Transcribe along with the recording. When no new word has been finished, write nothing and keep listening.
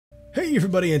Hey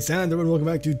everybody, it's Andrew and welcome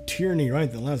back to Tyranny.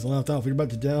 Right, the last one left off, we're about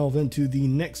to delve into the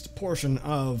next portion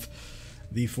of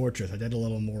the fortress. I did a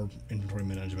little more inventory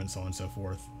management, so on and so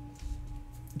forth.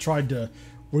 Tried to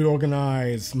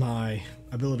reorganize my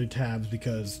ability tabs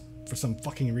because for some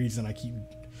fucking reason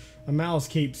my mouse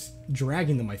keeps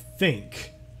dragging them, I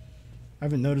think. I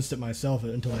haven't noticed it myself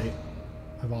until they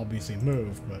have obviously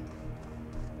moved, but...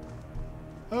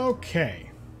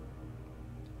 Okay.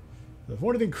 So if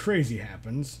anything crazy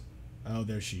happens... Oh,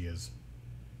 there she is.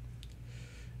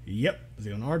 Yep,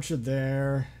 there's an archer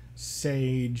there.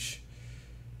 Sage.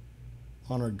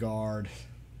 Honor guard.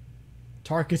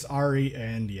 Tarkus, Ari,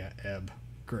 and yeah, Ebb.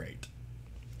 Great.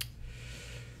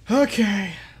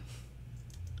 Okay.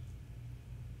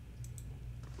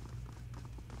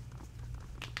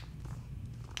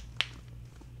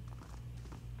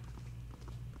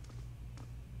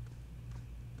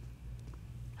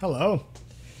 Hello.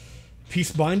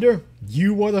 Peacebinder,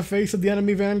 you are the face of the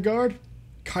enemy vanguard?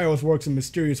 Kairos works in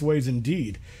mysterious ways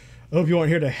indeed. I hope you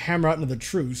aren't here to hammer out into the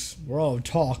truce. We're all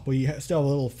talk, but you still have a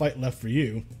little fight left for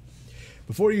you.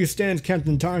 Before you stands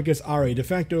Captain Tarkus Ari, de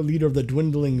facto leader of the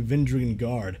dwindling Vindrian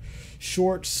Guard.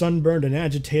 Short, sunburned, and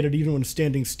agitated even when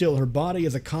standing still, her body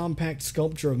is a compact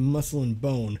sculpture of muscle and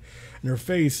bone, and her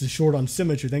face is short on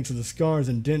symmetry thanks to the scars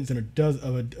and dents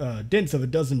of a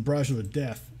dozen brushes of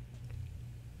death.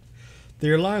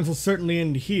 Their lives will certainly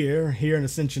end here in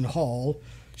Ascension Hall,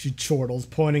 she chortles,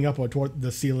 pointing upward toward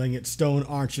the ceiling, its stone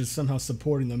arches somehow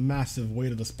supporting the massive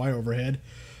weight of the spire overhead.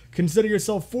 Consider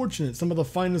yourself fortunate. Some of the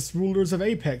finest rulers of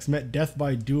Apex met death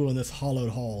by duel in this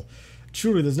hollowed hall.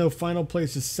 Truly, there's no final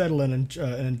place to settle an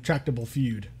intractable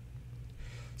feud.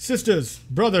 Sisters,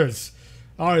 brothers,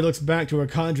 Ari looks back to her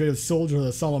cadre of soldiers with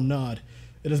a solemn nod.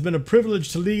 It has been a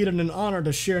privilege to lead and an honor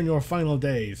to share in your final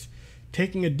days.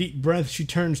 Taking a deep breath, she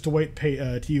turns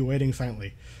to you, waiting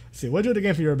silently. See, what did you do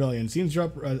again for your rebellion? Seems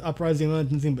your uprising on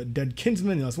nothing but dead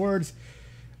kinsmen, in less words.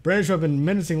 Brandish have been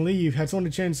menacingly. You've had so many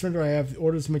chances to surrender. I have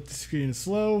orders to make the screen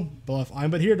slow. Bluff.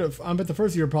 I'm but the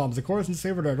first of your problems. The chorus and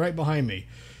Saber are right behind me.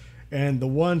 And the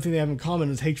one thing they have in common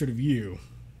is hatred of you.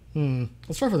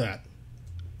 Let's try for that.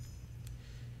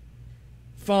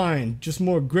 Fine. Just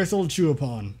more gristle to chew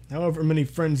upon. However many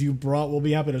friends you brought, we'll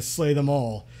be happy to slay them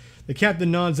all. The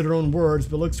captain nods at her own words,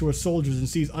 but looks to her soldiers and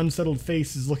sees unsettled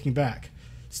faces looking back.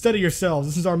 Steady yourselves.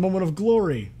 This is our moment of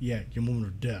glory. Yeah, your moment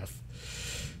of death.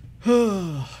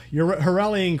 Her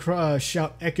rallying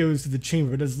shout echoes to the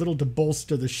chamber, but does little to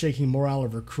bolster the shaking morale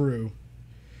of her crew.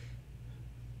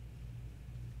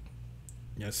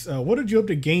 Yes, what did you hope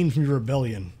to gain from your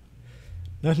rebellion?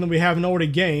 Nothing that we haven't already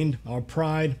gained. Our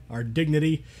pride, our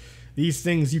dignity. These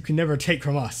things you can never take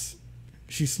from us.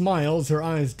 She smiles, her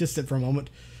eyes distant for a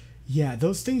moment. Yeah,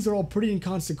 those things are all pretty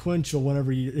inconsequential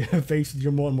whenever you face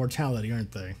your mortality,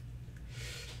 aren't they?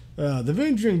 The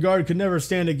Vindrian Guard could never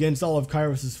stand against all of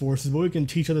Kairos' forces, but we can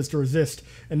teach others to resist,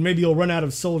 and maybe you'll run out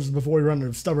of soldiers before we run out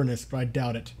of stubbornness, but I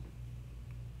doubt it.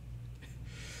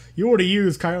 You already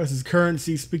use Kairos'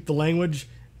 currency, speak the language.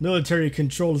 Military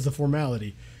control is a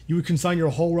formality. You would consign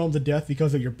your whole realm to death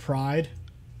because of your pride?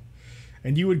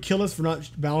 And you would kill us for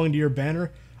not bowing to your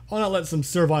banner? I'll not let some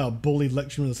servile bully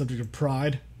lecture me on the subject of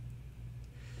pride.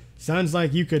 Sounds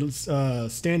like you could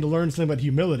stand to learn something about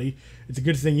humility. It's a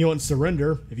good thing you won't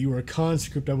surrender. If you were a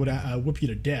conscript, I would whip you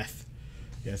to death.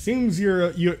 Yeah, seems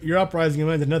your uprising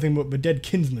amounted to nothing but dead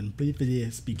kinsmen,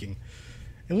 speaking.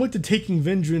 And what did taking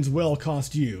Vindrian's well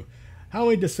cost you? How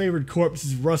many disfavored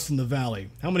corpses rust in the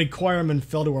valley? How many choirmen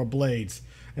fell to our blades?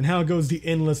 And how goes the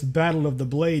endless battle of the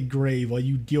blade grave while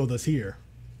you deal with us here?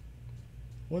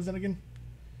 What is that again?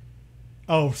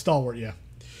 Oh, stalwart, yeah.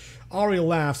 Ari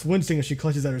laughs, wincing as she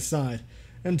clutches at her side.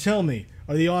 And tell me,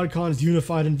 are the Archons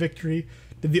unified in victory?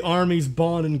 Did the armies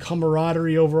bond in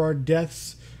camaraderie over our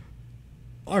deaths?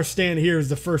 Our stand here is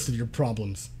the first of your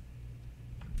problems.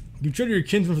 You trade your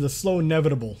kinsmen for the slow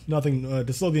inevitable,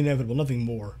 to slow the inevitable, nothing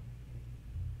more.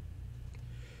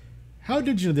 How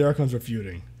did you know the Archons were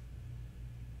feuding?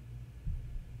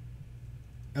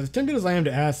 As tempted as I am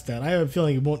to ask that, I have a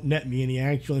feeling it won't net me any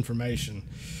actual information.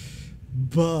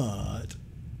 But...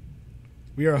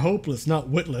 we are hopeless, not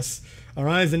witless. Our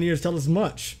eyes and ears tell us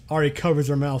much. Ari covers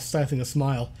her mouth, stifling a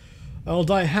smile. I'll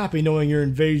die happy knowing your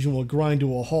invasion will grind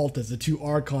to a halt as the two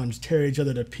Archons tear each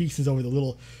other to pieces over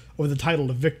the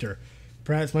title of victor.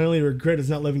 Perhaps my only regret is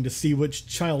not living to see which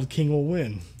child king will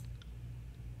win.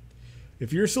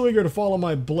 If you're so eager to follow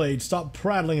my blade, stop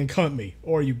prattling and come at me,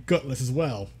 or are you gutless as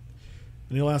well?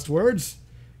 Any last words?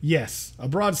 Yes. A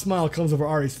broad smile comes over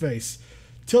Ari's face.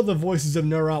 Tell the voices of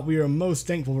Nurat we are most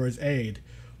thankful for his aid.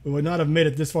 We would not have made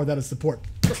it this far without his support.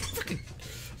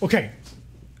 Okay.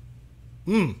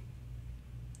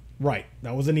 Right,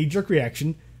 that was a knee-jerk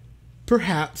reaction.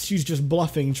 Perhaps she's just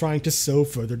bluffing, trying to sow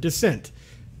further dissent.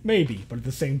 Maybe, but at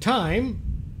the same time...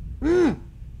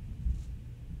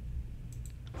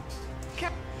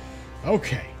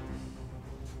 Okay.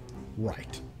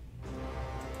 Right.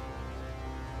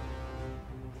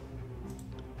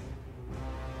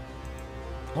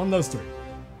 On those three.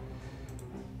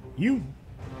 You.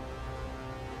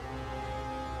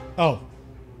 Oh.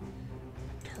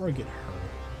 Target her.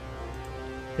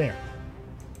 There.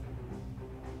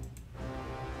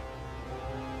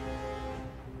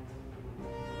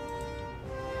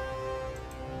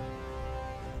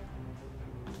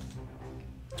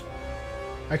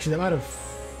 Actually, that might have...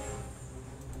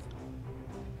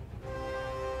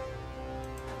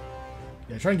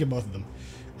 Yeah, try and get both of them.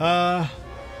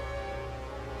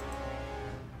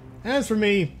 As for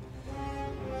me...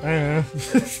 I don't know.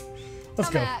 Let's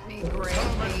go. At me, great.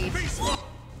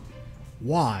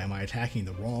 Why am I attacking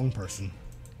the wrong person?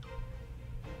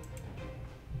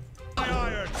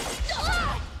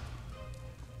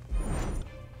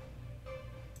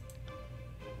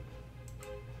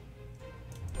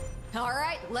 All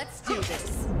right, let's do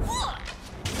this.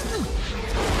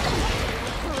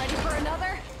 Ready for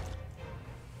another?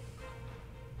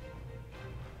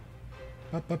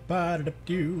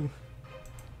 Ba-ba-ba-da-da-doo.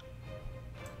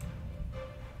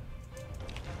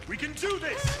 We can do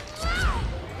this!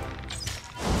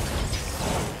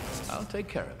 I'll take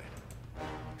care of it.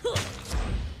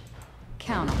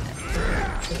 Count on it.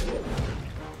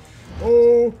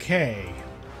 Okay.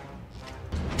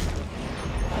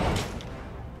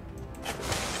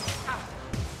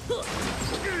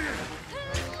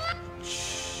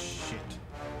 Shit.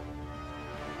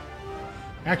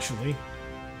 Actually,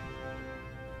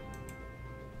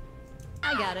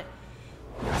 I got it.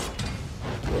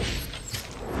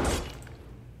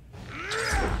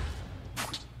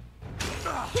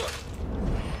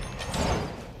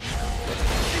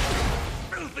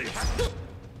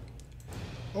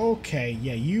 okay,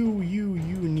 yeah, you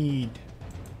need...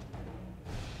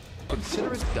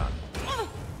 Consider it done.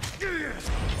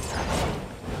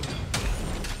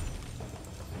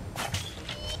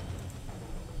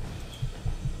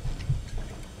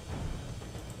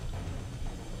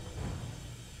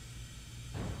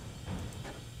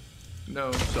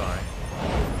 No, sorry.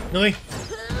 Really?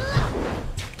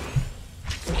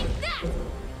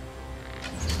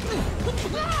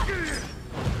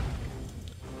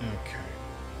 Okay.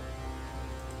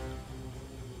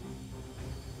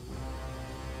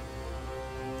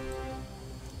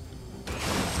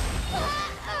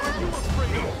 Are you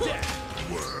afraid of death,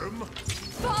 worm?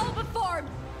 Fall before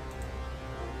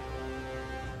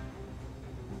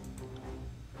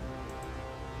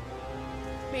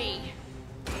me.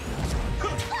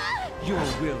 Your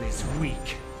will is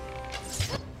weak.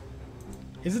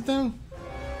 Is it though?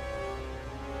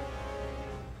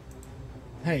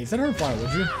 Hey, set her on fire,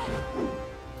 would you?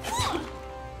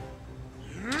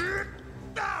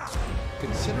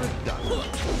 Consider it done.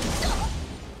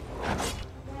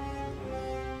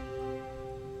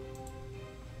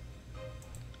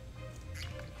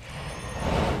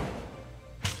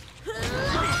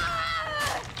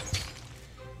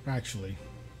 Actually.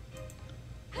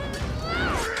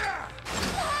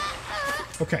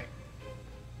 Okay.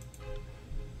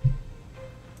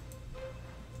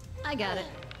 I got it.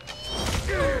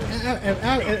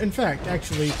 In fact,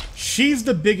 actually, she's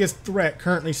the biggest threat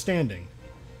currently standing.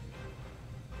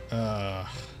 Or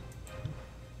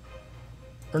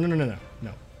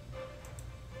no.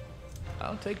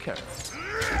 I'll take care of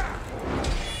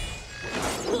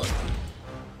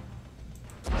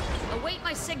it. Await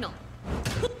my signal.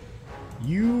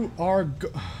 You are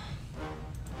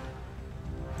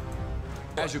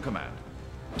As you command.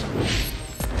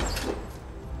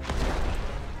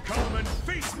 Come and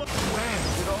face my... Where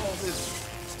did all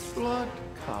this blood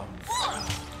come from?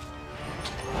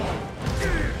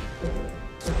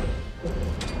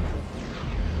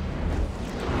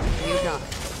 You got it.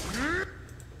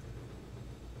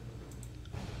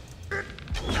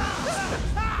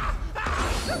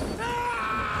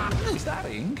 Is that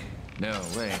ink? No,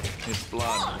 wait. It's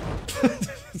blood.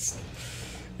 Is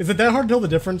it that hard to tell the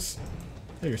difference?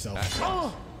 Tell yourself.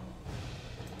 Oh!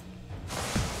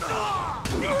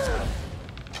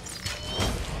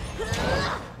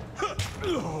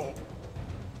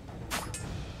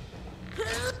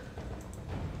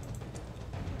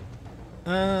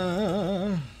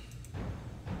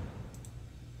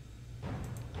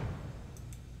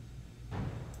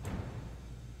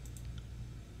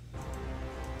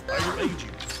 I will aid you.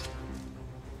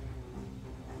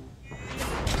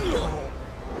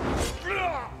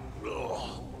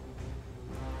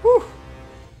 Whew.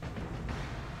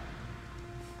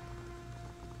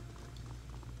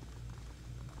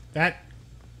 That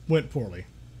went poorly.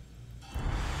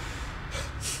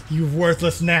 You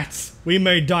worthless gnats! We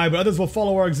may die, but others will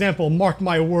follow our example. Mark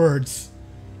my words.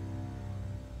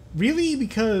 Really?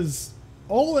 Because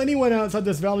all anyone outside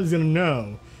this valley is going to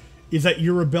know is that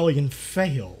your rebellion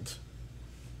failed.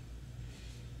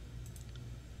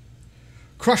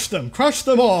 Crush them! Crush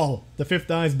them all! The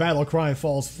Fifth Eye's battle cry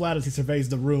falls flat as he surveys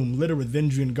the room, littered with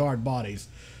Vendrian guard bodies.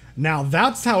 Now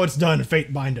that's how it's done,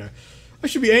 Fatebinder. I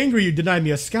should be angry you denied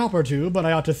me a scalp or two, but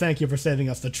I ought to thank you for saving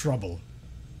us the trouble.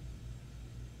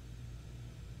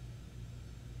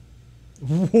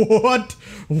 What?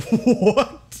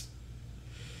 What?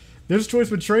 This choice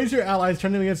betrays your allies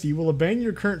turning against you. You will abandon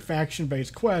your current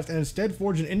faction-based quest and instead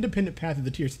forge an independent path of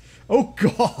the Tears. Oh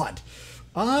God!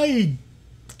 I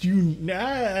do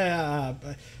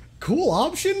cool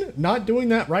option? Not doing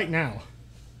that right now.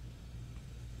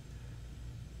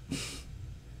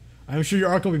 I'm sure your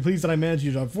Ark will be pleased that I managed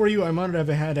your job for you. I'm honored to have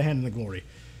had a hand in the glory.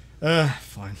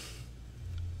 Fine.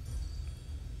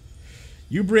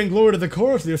 You bring glory to the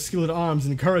chorus with your skilled arms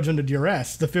and courage under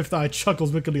duress. The Fifth Eye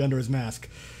chuckles wickedly under his mask.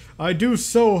 I do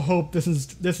so hope this is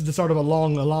the start of a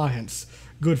long alliance,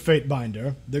 good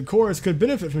Fatebinder. The chorus could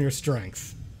benefit from your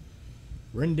strength.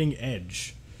 Rending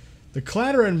edge. The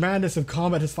clatter and madness of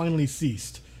combat has finally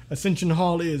ceased. Ascension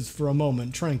Hall is, for a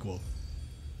moment, tranquil.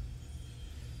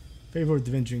 Favor with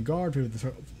the Vendrian Guard, favor with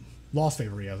the lost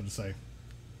favor, I would say.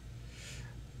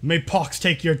 May pox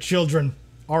take your children.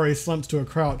 Ari slumps to a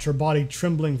crouch, her body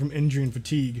trembling from injury and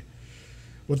fatigue.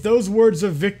 With those words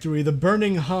of victory, the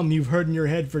burning hum you've heard in your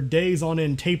head for days on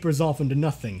end tapers off into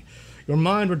nothing. Your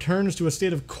mind returns to a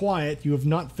state of quiet you have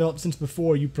not felt since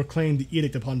before you proclaimed the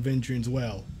edict upon Vendrian's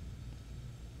Well.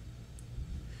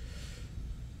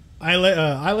 I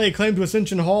lay claim to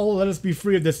Ascension Hall. Let us be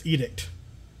free of this edict.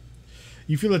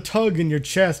 You feel a tug in your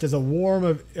chest as a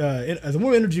warm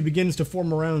energy begins to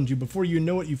form around you. Before you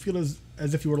know it, you feel as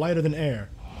if you were lighter than air.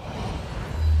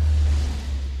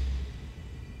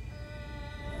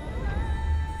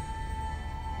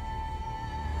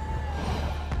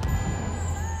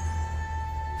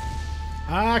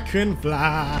 I can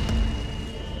fly.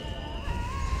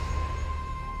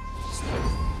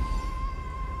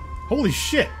 Holy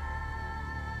shit.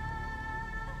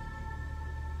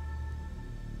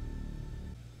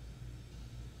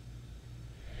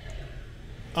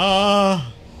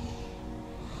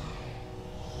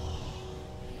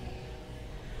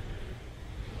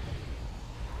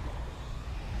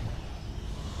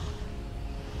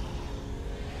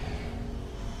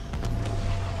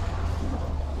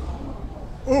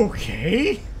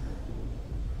 Okay.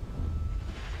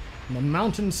 The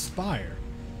mountain spire.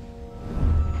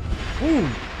 Ooh.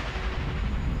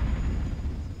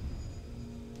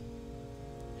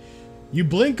 You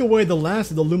blink away the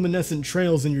last of the luminescent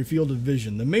trails in your field of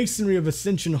vision. The masonry of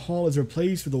Ascension Hall is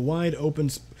replaced with wide open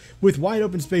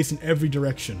space in every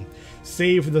direction,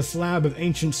 save for the slab of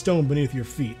ancient stone beneath your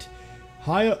feet.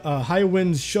 High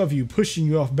winds shove you, pushing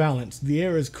you off balance. The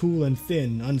air is cool and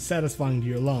thin, unsatisfying to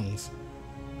your lungs.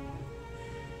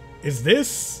 Is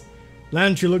this?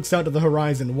 Lantry looks out to the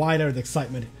horizon, wide-eyed with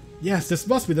excitement. Yes, this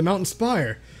must be the mountain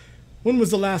spire. When was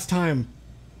the last time?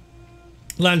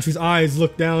 Lantry's eyes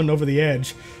look down over the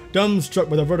edge.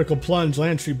 Dumbstruck by the vertical plunge,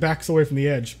 Lantry backs away from the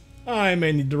edge. I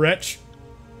may need to retch.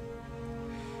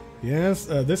 Yes,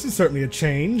 this is certainly a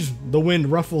change. The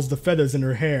wind ruffles the feathers in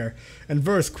her hair, and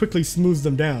Verse quickly smooths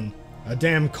them down. A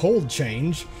damn cold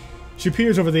change. She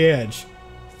peers over the edge.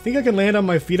 Think I can land on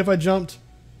my feet if I jumped?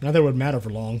 Not that it would matter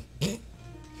for long.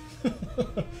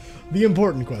 The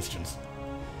important questions.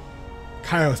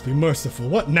 Kairos, be merciful.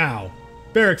 What now?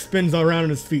 Barrick spins around on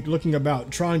his feet, looking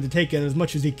about, trying to take in as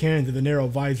much as he can through the narrow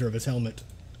visor of his helmet.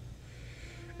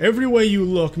 Every way you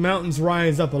look, mountains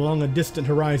rise up along a distant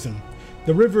horizon.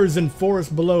 The rivers and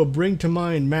forests below bring to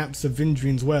mind maps of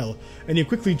Vendrian's Well, and you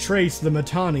quickly trace the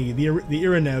Mitanni, the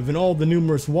Irinev, and all the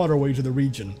numerous waterways of the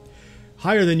region.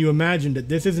 Higher than you imagined it,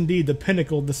 this is indeed the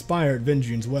pinnacle of the spire at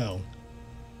Vendrian's Well.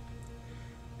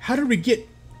 How did we get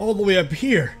all the way up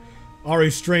here?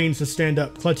 Ari strains to stand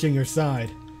up, clutching her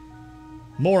side.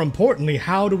 More importantly,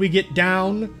 how do we get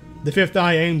down? The Fifth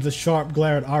Eye aims a sharp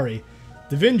glare at Ari.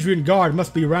 The Vendrian Guard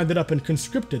must be rounded up and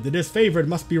conscripted. The disfavored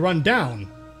must be run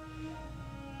down.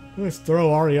 Let's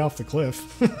throw Ari off the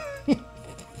cliff.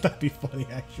 That'd be funny,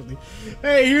 actually.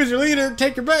 Hey, here's your leader.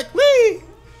 Take her back. Whee!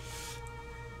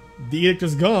 The edict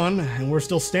is gone, and we're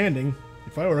still standing.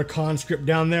 If I were a conscript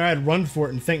down there, I'd run for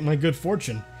it and thank my good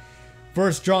fortune.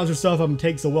 First draws herself up and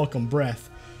takes a welcome breath.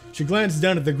 She glances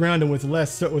down at the ground and with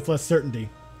less certainty.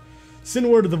 Send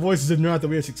word to the voices of North that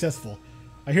we are successful.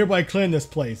 I hereby claim this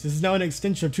place. This is now an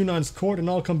extension of Tunan's court, and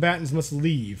all combatants must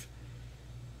leave.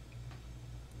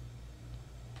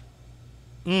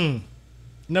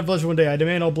 Nevertheless, one day I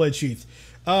demand all blade sheath.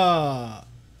 Yeah,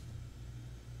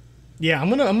 I'm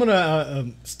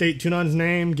gonna state Tunan's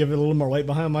name, give it a little more weight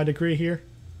behind my decree here.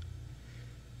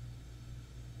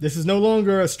 This is no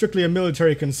longer strictly a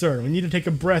military concern. We need to take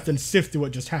a breath and sift through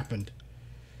what just happened.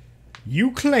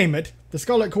 You claim it. The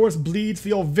Scarlet Chorus bleeds for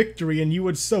your victory, and you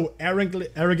would so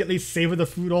arrogantly savor the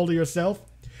fruit all to yourself?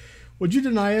 Would you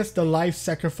deny us the life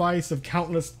sacrifice of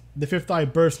countless... The fifth eye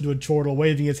burst into a chortle,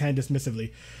 waving his hand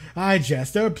dismissively. I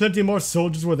jest. There are plenty more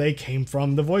soldiers where they came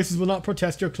from. The voices will not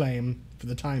protest your claim, for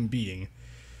the time being.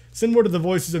 Send word to the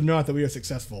voices of North that we are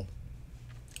successful.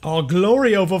 Our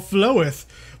glory overfloweth.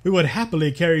 We would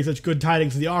happily carry such good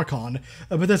tidings to the Archon,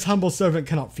 but this humble servant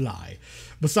cannot fly.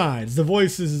 Besides, the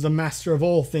voices is a master of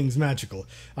all things magical.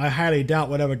 I highly doubt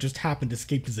whatever just happened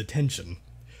escaped his attention.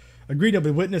 Agreed, I'll be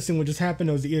witnessing what just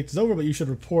happened as the edict is over, but you should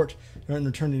report and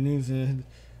return the news.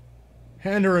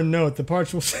 Hand her a note. The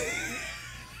parts will say...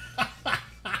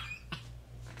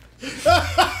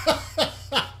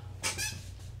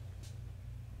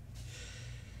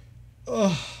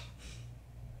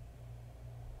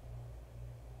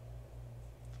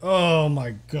 Oh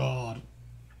my god.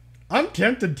 I'm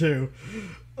tempted to.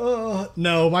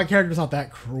 No, my character's not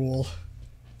that cruel.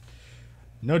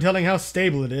 No telling how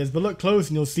stable it is, but look close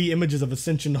and you'll see images of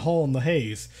Ascension Hall in the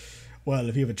haze. Well,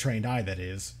 if you have a trained eye, that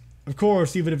is. Of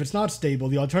course, even if it's not stable,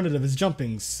 the alternative is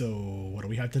jumping, so what do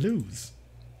we have to lose?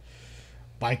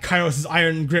 By Kairos'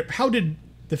 iron grip, how did...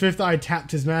 The fifth eye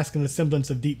tapped his mask in a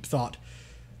semblance of deep thought.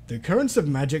 The currents of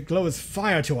magic glow as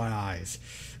fire to our eyes.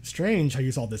 Strange how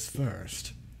you saw this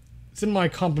first. Send my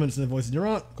compliments in the voice of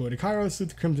Durant. Go to Kairos with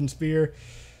the Crimson Spear.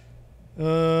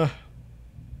 I'll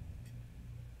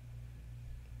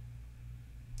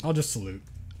just salute.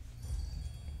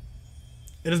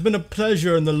 It has been a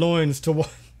pleasure in the loins to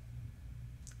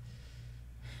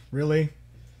Really?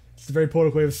 It's a very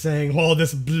poetic way of saying, all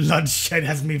this bloodshed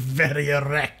has me very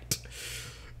erect.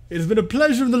 It has been a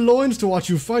pleasure in the loins to watch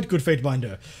you fight, good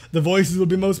Fatebinder. The voices will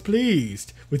be most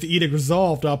pleased. With the edict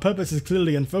resolved, our purpose is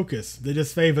clearly in focus. The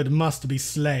disfavored must be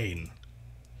slain.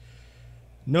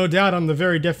 No doubt I'm the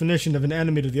very definition of an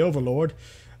enemy to the Overlord.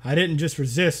 I didn't just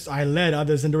resist, I led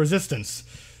others into resistance.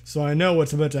 So I know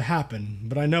what's about to happen,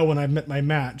 but I know when I've met my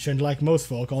match, and like most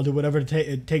folk, I'll do whatever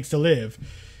it takes to live.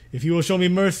 If you will show me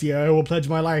mercy, I will pledge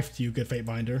my life to you, good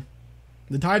Fatebinder.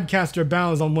 The Tidecaster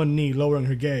bows on one knee, lowering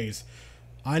her gaze.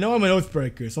 I know I'm an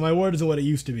oathbreaker, so my word isn't what it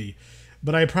used to be.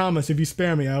 But I promise if you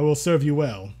spare me, I will serve you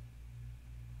well.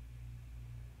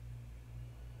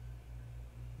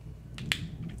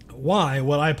 Why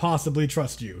would I possibly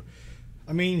trust you?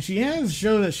 I mean, she has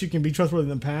shown that she can be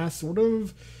trustworthy in the past, sort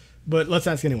of. But let's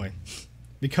ask anyway.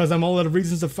 Because I'm all out of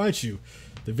reasons to fight you.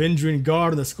 The Vendrian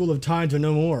Guard and the School of Tides are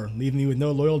no more, leaving me with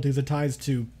no loyalties or ties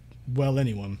to, well,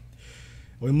 anyone.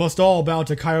 We must all bow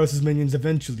to Kairos' minions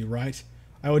eventually, right?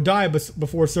 I would die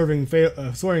before swearing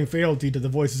fealty to the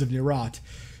voices of Nerat.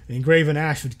 An engraven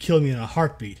ash would kill me in a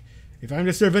heartbeat. If I'm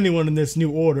to serve anyone in this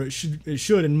new order, it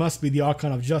should and must be the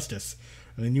Archon of Justice.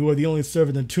 And you are the only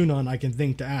servant in Tunon I can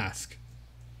think to ask.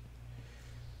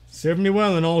 Serve me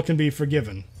well and all can be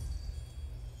forgiven.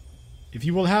 If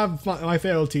you will have my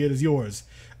fealty, it is yours.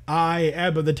 I,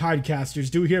 Ebb of the Tidecasters,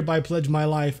 do hereby pledge my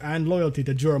life and loyalty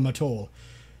to Jura Matol.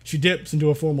 She dips into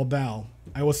a formal bow.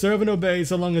 I will serve and obey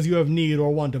so long as you have need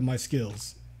or want of my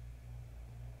skills.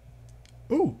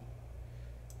 Ooh.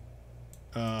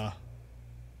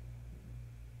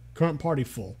 Current party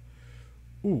full.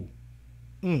 Ooh.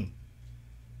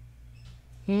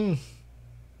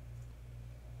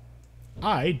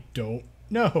 I don't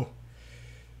know.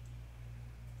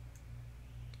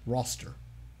 Roster.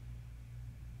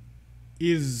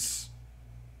 Is...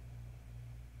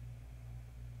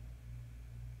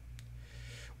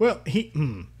 Well,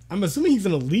 I'm assuming he's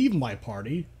going to leave my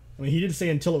party. I mean, he did say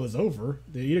until it was over.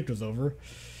 The edict was over.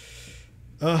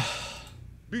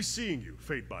 Be seeing you,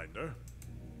 Fatebinder.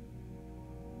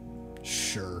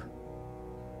 Sure.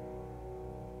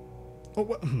 Oh,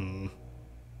 what?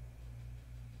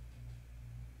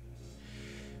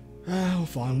 Oh,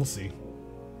 fine, we'll see.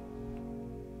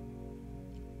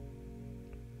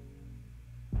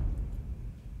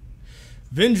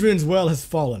 Vendrian's well has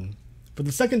fallen. For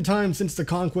the second time since the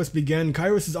conquest began,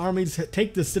 Kairos' armies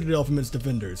take the citadel from its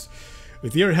defenders.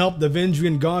 With your help, the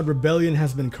Vendrian God rebellion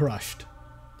has been crushed.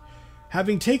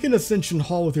 Having taken Ascension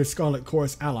Hall with your Scarlet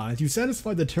Chorus allies, you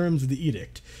satisfy the terms of the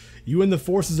edict. You and the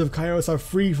forces of Kairos are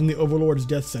free from the Overlord's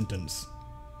death sentence.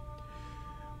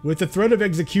 With the threat of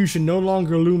execution no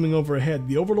longer looming overhead,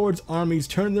 the Overlord's armies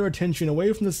turn their attention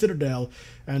away from the citadel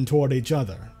and toward each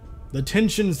other. The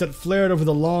tensions that flared over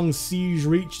the long siege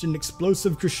reached an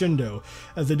explosive crescendo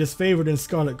as the disfavored and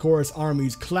Scarlet Chorus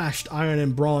armies clashed iron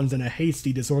and bronze in a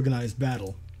hasty, disorganized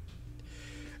battle.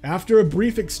 After a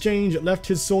brief exchange that left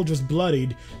his soldiers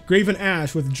bloodied, Graven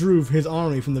Ash withdrew his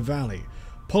army from the valley,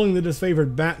 pulling the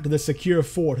disfavored back to the secure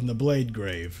fort in the Blade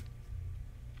Grave.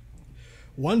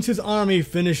 Once his army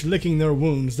finished licking their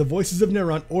wounds, the voices of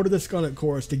Nerant ordered the Scarlet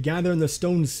Chorus to gather in the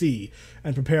Stone Sea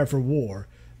and prepare for war,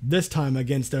 this time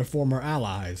against their former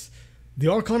allies. The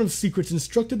Archon of Secrets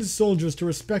instructed his soldiers to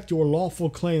respect your lawful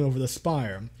claim over the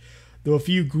spire. Though a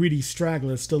few greedy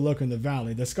stragglers still lurk in the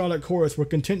valley, the Scarlet Chorus were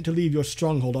content to leave your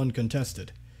stronghold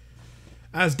uncontested.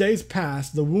 As days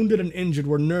passed, the wounded and injured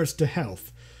were nursed to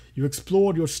health. You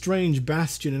explored your strange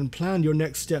bastion and planned your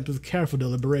next steps with careful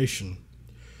deliberation.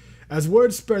 As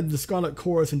word spread that the Scarlet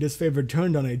Chorus and Disfavored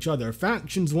turned on each other,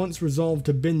 factions once resolved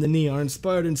to bend the knee are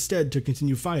inspired instead to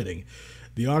continue fighting.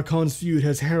 The Archon's feud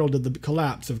has heralded the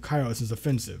collapse of Kairos'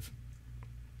 offensive.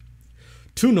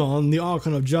 Tunon, the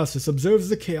Archon of Justice, observes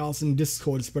the chaos and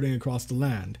discord spreading across the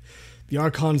land. The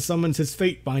Archon summons his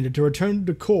Fatebinder to return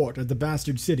to court at the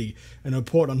Bastard City and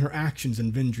report on her actions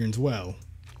in Vendrian's Well.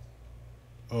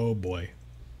 Oh boy.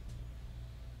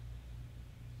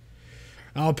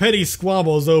 Our petty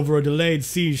squabbles over a delayed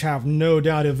siege have no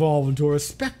doubt evolved into a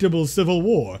respectable civil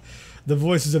war. The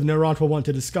voices of Nerant will want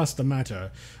to discuss the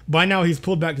matter. By now he's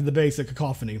pulled back to the base at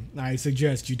Cacophony. I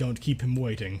suggest you don't keep him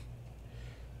waiting.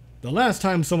 The last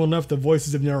time someone left the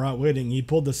voices of Nerant waiting, he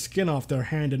pulled the skin off their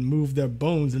hand and moved their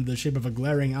bones into the shape of a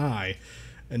glaring eye.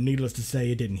 And needless to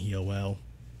say, it didn't heal well.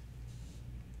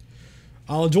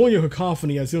 I'll join your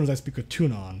Cacophony as soon as I speak with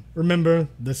Tunon. Remember,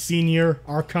 the senior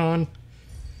Archon?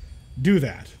 Do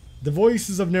that. The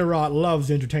voices of Nerant loves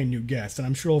to entertain new guests, and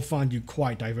I'm sure he'll find you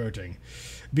quite diverting.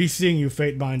 Be seeing you,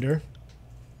 Fatebinder.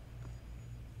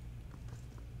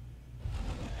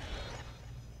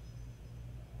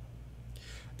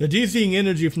 The dizzying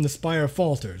energy from the spire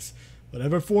falters.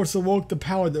 Whatever force awoke the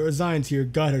power that resides here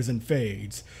gutters and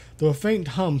fades, though a faint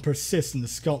hum persists in the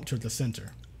sculpture at the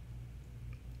center.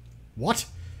 What?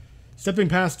 Stepping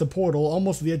past the portal,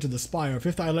 almost at the edge of the spire,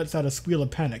 Fifth Eye lets out a squeal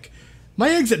of panic. My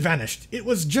exit vanished! It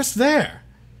was just there!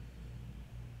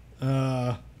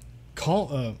 I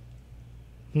don't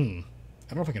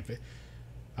know if I can...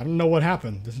 I don't know what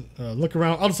happened. Look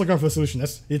around. I'll just look around for a solution.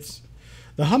 It's...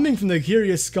 The humming from the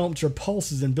curious sculpture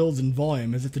pulses and builds in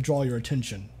volume as if to draw your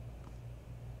attention.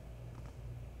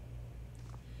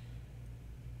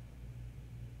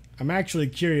 I'm actually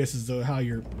curious as to how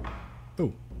your...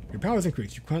 Oh, your power's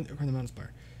increased. You climb the mountain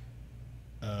spire.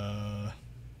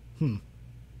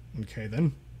 Okay,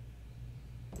 then.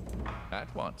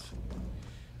 At once.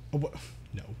 Oh, what?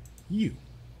 No. You.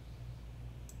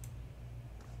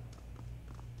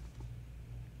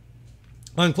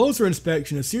 On closer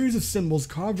inspection, a series of symbols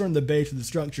carved around the base of the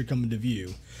structure come into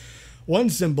view. One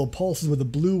symbol pulses with a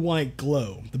blue-white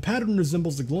glow. The pattern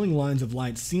resembles the glowing lines of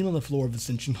light seen on the floor of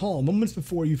Ascension Hall moments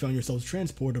before you found yourselves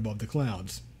transported above the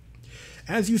clouds.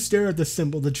 As you stare at the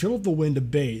symbol, the chill of the wind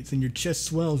abates and your chest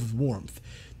swells with warmth.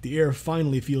 The air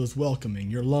finally feels welcoming,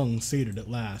 your lungs sated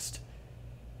at last.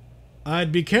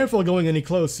 I'd be careful going any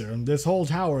closer. This whole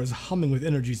tower is humming with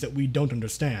energies that we don't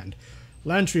understand.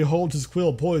 Lantry holds his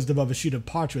quill poised above a sheet of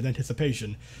parchment with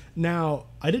anticipation. Now,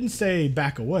 I didn't say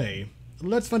back away.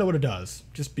 Let's find out what it does.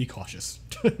 Just be cautious.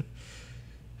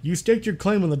 You staked your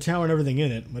claim on the tower and everything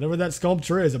in it. Whatever that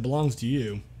sculpture is, it belongs to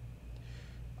you.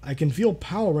 I can feel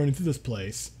power running through this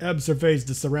place. Ebb surveys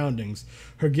the surroundings,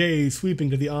 her gaze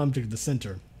sweeping to the object at the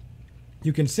center.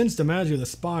 You can sense the magic of the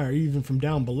spire even from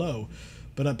down below,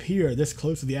 but up here, this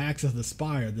close to the axis of the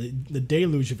spire, the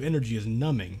deluge of energy is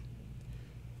numbing.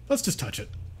 Let's just touch it.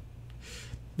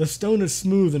 The stone is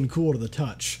smooth and cool to the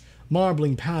touch.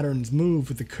 Marbling patterns move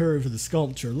with the curves of the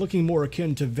sculpture, looking more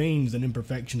akin to veins than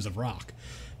imperfections of rock.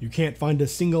 You can't find a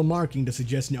single marking to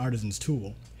suggest an artisan's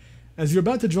tool. As you're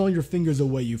about to draw your fingers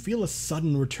away, you feel a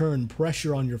sudden return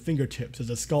pressure on your fingertips as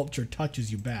the sculpture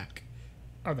touches you back.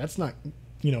 Oh, that's not,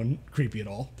 creepy at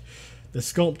all. The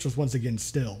sculpture's once again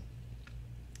still.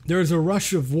 There is a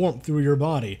rush of warmth through your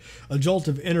body, a jolt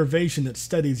of innervation that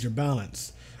steadies your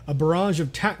balance. A barrage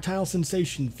of tactile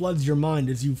sensation floods your mind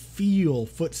as you feel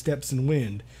footsteps and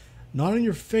wind, not on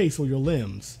your face or your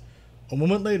limbs. A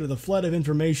moment later, the flood of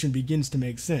information begins to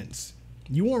make sense.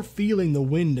 You are feeling the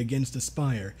wind against the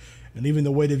spire, and even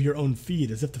the weight of your own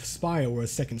feet as if the spire were a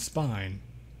second spine.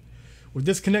 With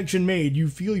this connection made, you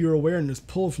feel your awareness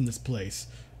pulled from this place,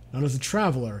 not as a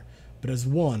traveler, but as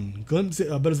one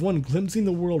glimpsing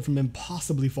the world from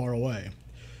impossibly far away.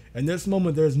 In this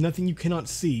moment, there is nothing you cannot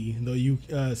see, though you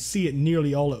see it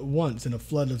nearly all at once in a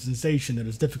flood of sensation that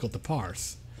is difficult to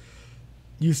parse.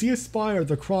 You see a spire at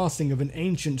the crossing of an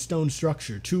ancient stone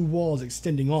structure, two walls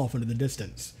extending off into the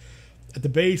distance. At the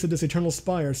base of this eternal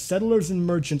spire, settlers and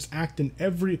merchants act in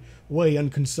every way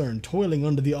unconcerned, toiling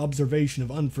under the observation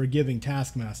of unforgiving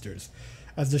taskmasters.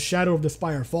 As the shadow of the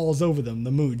spire falls over them,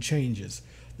 the mood changes.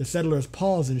 The settlers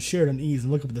pause in shared unease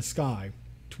and look up at the sky,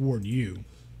 toward you.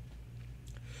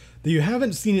 Though you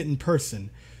haven't seen it in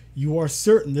person, you are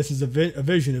certain this is a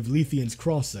vision of Lethian's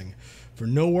crossing, for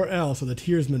nowhere else are the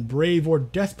Tearsmen brave or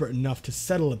desperate enough to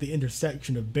settle at the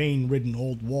intersection of bane-ridden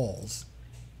old walls.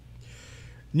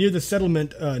 Near the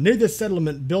settlement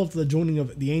built at the joining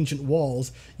of the ancient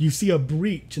walls, you see a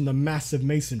breach in the massive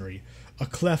masonry, a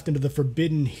cleft into the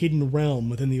forbidden, hidden realm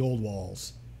within the old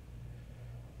walls.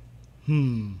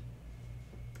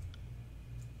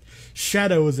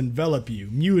 Shadows envelop you,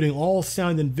 muting all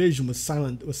sound and vision with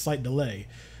slight delay.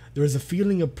 There is a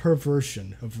feeling of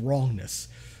perversion, of wrongness.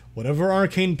 Whatever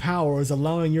arcane power is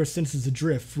allowing your senses to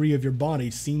drift free of your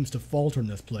body seems to falter in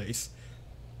this place.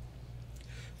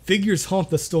 Figures haunt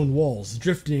the stone walls,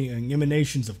 drifting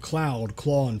emanations of cloud,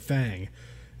 claw, and fang.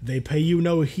 They pay you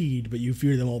no heed, but you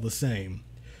fear them all the same.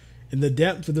 In the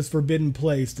depths of this forbidden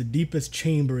place, the deepest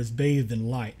chamber is bathed in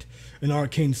light. An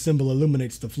arcane symbol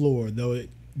illuminates the floor, though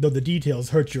the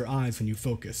details hurt your eyes when you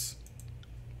focus.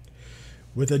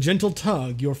 With a gentle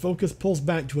tug, your focus pulls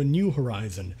back to a new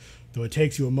horizon, though it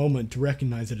takes you a moment to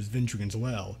recognize it as Ventrigan's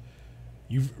well.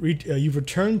 You've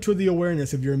returned to the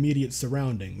awareness of your immediate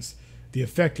surroundings. The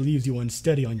effect leaves you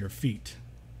unsteady on your feet.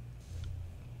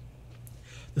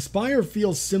 The spire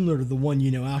feels similar to the one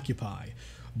you now occupy,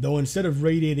 though instead of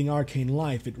radiating arcane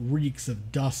life, it reeks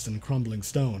of dust and crumbling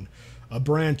stone, a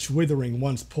branch withering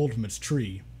once pulled from its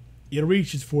tree. It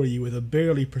reaches for you with a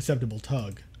barely perceptible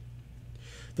tug.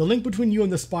 The link between you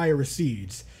and the spire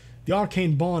recedes. The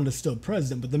arcane bond is still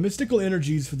present, but the mystical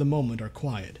energies for the moment are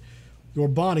quiet. Your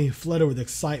body flutter with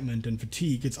excitement and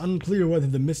fatigue. It's unclear whether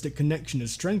the mystic connection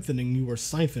is strengthening you or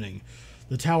siphoning.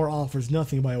 The tower offers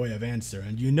nothing by way of answer,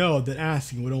 and you know that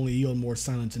asking would only yield more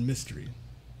silence and mystery.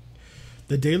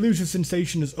 The deluge of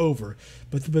sensation is over,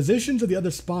 but the positions of the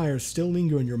other spires still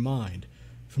linger in your mind.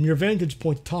 From your vantage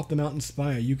point atop the mountain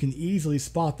spire, you can easily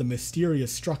spot the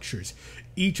mysterious structures,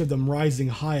 each of them rising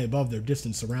high above their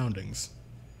distant surroundings.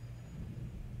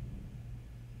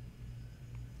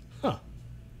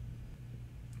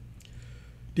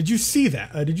 Did you see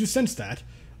that? Did you sense that?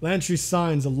 Lantry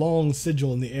signs a long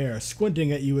sigil in the air,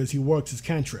 squinting at you as he works his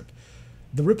cantrip.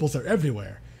 The ripples are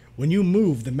everywhere. When you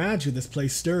move, the magic of this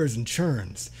place stirs and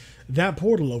churns. That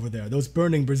portal over there, those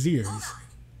burning braziers. Hold on.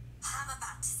 I'm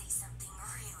about to say something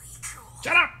really cool.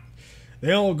 Shut up!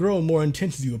 They all grow more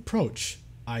intense as you approach.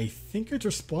 I think it's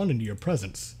responding to your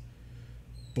presence.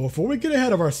 But before we get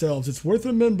ahead of ourselves, it's worth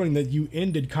remembering that you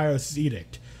ended Kairos'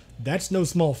 edict. That's no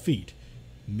small feat.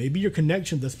 Maybe your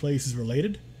connection to this place is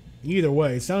related? Either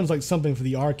way, it sounds like something for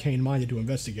the arcane-minded to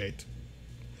investigate.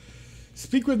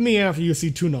 Speak with me after you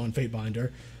see Tunon,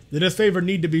 Fatebinder. The disfavored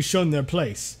need to be shown their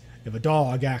place. If a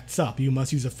dog acts up, you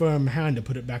must use a firm hand to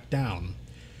put it back down.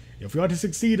 If we are to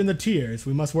succeed in the tiers,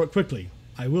 we must work quickly.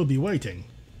 I will be waiting.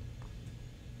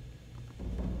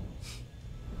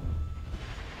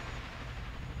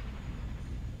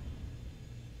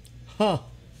 Huh.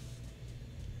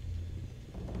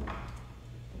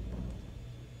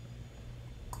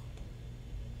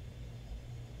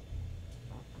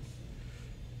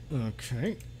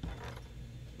 Okay.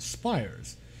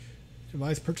 Spires.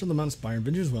 Device perched on the mountain spire,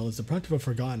 Vengeance Well is the product of a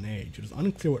forgotten age. It is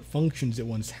unclear what functions it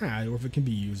once had or if it can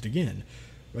be used again.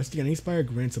 Resting on any spire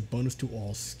grants a bonus to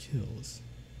all skills.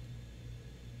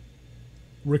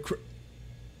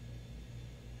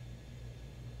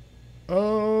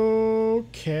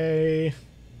 Okay.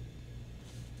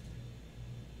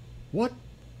 What?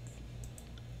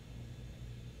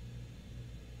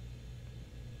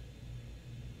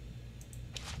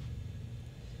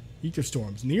 Ether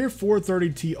Storms. Near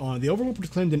 4:30 T on, the Overlord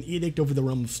proclaimed an edict over the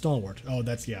realm of Stalwart. Oh,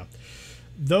 that's, yeah.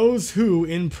 Those who,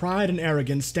 in pride and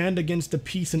arrogance, stand against the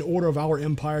peace and order of our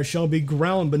empire shall be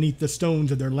ground beneath the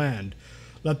stones of their land.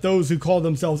 Let those who call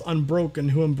themselves unbroken,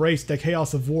 who embrace the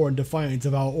chaos of war and defiance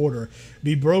of our order,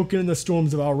 be broken in the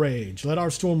storms of our rage. Let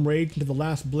our storm rage until the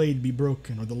last blade be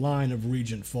broken, or the line of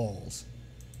Regent falls.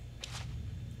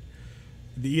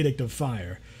 The Edict of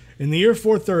Fire. In the year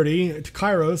 430,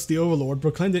 Kairos, the Overlord,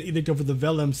 proclaimed an edict over the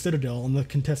Velem citadel on the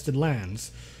contested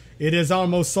lands. It is our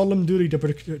most solemn duty to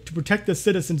protect the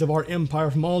citizens of our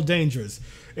empire from all dangers,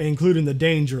 including the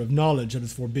danger of knowledge that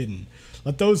is forbidden.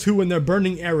 Let those who in their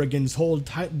burning arrogance hold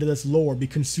tight to this lore be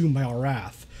consumed by our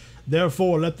wrath.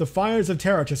 Therefore, let the fires of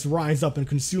Terratus rise up and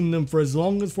consume them for as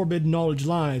long as forbidden knowledge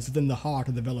lies within the heart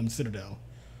of the Velem citadel.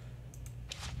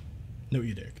 No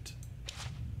edict.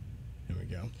 There we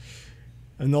go.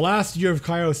 In the last year of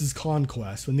Kairos'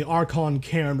 conquest, when the Archon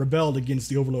Cairn rebelled against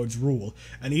the Overlord's rule,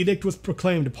 an edict was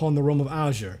proclaimed upon the realm of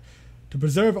Azure. To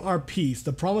preserve our peace,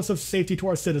 the promise of safety to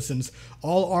our citizens,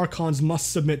 all Archons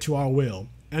must submit to our will.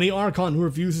 Any Archon who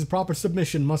refuses proper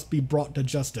submission must be brought to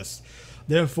justice.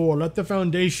 Therefore, let the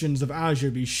foundations of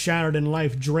Azure be shattered and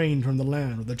life drained from the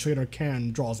land where the traitor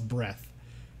Cairn draws breath.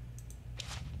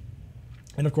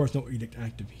 And of course, no edict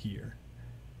active here.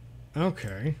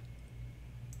 Okay.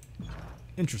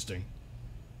 Interesting.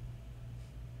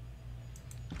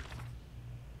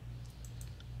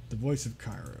 The voice of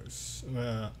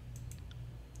Kairos.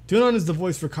 Tunon is the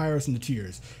voice for Kairos and the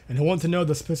Tears, and he'll want to know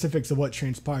the specifics of what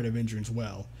transpired at Vengeance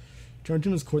Well. Turn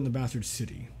Tunon's court in the Bastard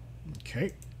City.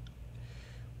 Okay.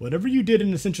 Whatever you did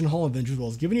in Ascension Hall of Vengeance Well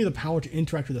has given you the power to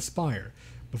interact with the Spire.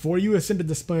 Before you ascended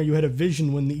the Spire, you had a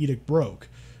vision when the edict broke.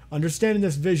 Understanding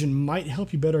this vision might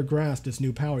help you better grasp this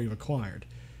new power you've acquired.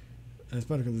 As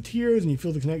part of the Tears, and you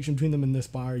feel the connection between them and the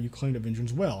Spire, you claim to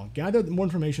Vengeance Well. Gather more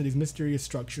information on these mysterious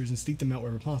structures and seek them out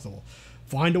wherever possible.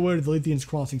 Find a way to the Lethean's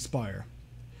Crossing Spire.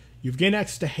 You've gained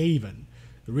access to Haven.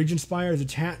 The Region Spire is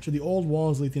attached to the old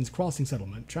walls of Lethean's Crossing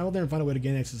settlement. Travel there and find a way to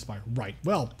gain access to the Spire. Right.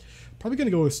 Well, probably going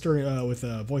to go with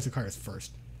Voice of Kairos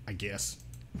first, I guess.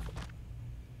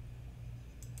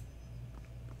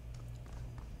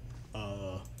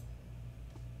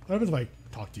 What happens if I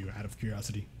talk to you out of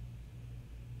curiosity?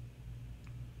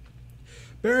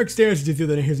 Barrick stares at you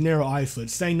through his narrow eye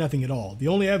slits, saying nothing at all. The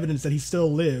only evidence that he still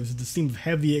lives is the steam of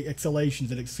heavy exhalations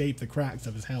that escape the cracks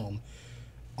of his helm.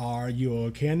 Are you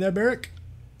okay in there, Barrick?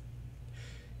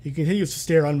 He continues to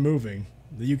stare unmoving.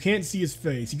 Though you can't see his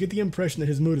face, you get the impression that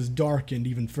his mood has darkened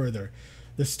even further.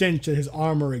 The stench that his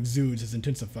armor exudes has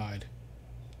intensified.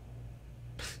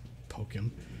 Poke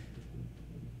him.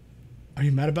 Are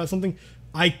you mad about something?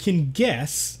 I can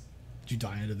guess. Did you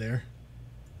die under there?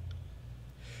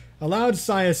 A loud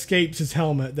sigh escapes the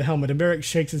helmet, and Barrick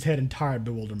shakes his head in tired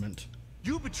bewilderment.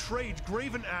 You betrayed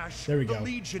Graven Ash, There we the go.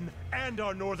 Legion, and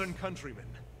our northern countrymen.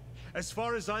 As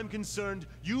far as I'm concerned,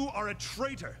 you are a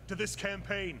traitor to this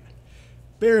campaign.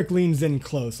 Barrick leans in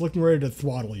close, looking ready to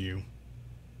throttle you.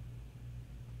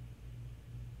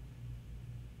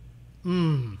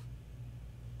 Made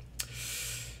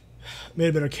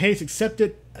a better case, accept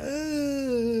it.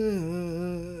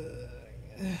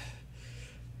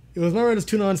 It was my right as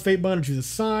Tunon's fate binder to the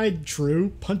side.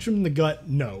 True. Punch him in the gut.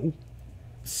 No.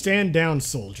 Stand down,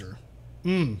 soldier.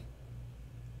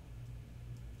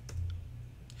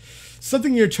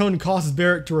 Something in your tone causes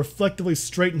Barrick to reflectively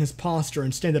straighten his posture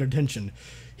and stand at attention.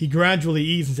 He gradually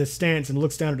eases his stance and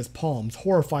looks down at his palms,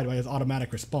 horrified by his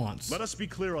automatic response. Let us be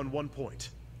clear on one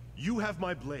point. You have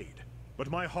my blade, but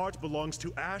my heart belongs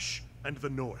to Ash and the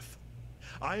North.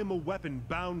 I am a weapon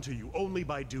bound to you only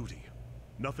by duty.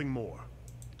 Nothing more.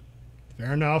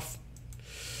 Fair enough.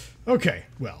 Okay,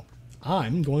 well,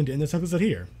 I'm going to end this episode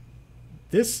here.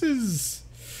 This is...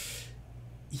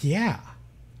 yeah.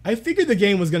 I figured the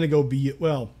game was going to go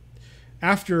well,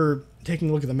 after taking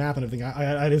a look at the map and everything,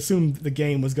 I'd assumed the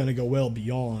game was going to go well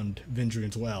beyond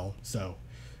Vengeance Well. So,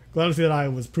 glad to see that I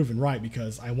was proven right,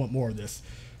 because I want more of this.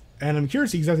 And I'm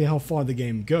curious exactly how far the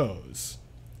game goes.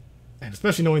 And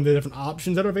especially knowing the different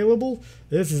options that are available,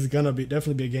 this is going to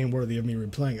definitely be a game worthy of me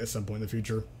replaying at some point in the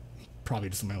future. Probably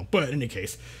just on my own. But in any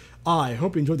case, I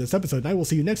hope you enjoyed this episode, and I will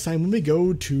see you next time when we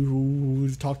go to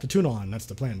talk to Tunon. That's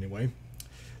the plan anyway.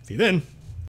 See you then.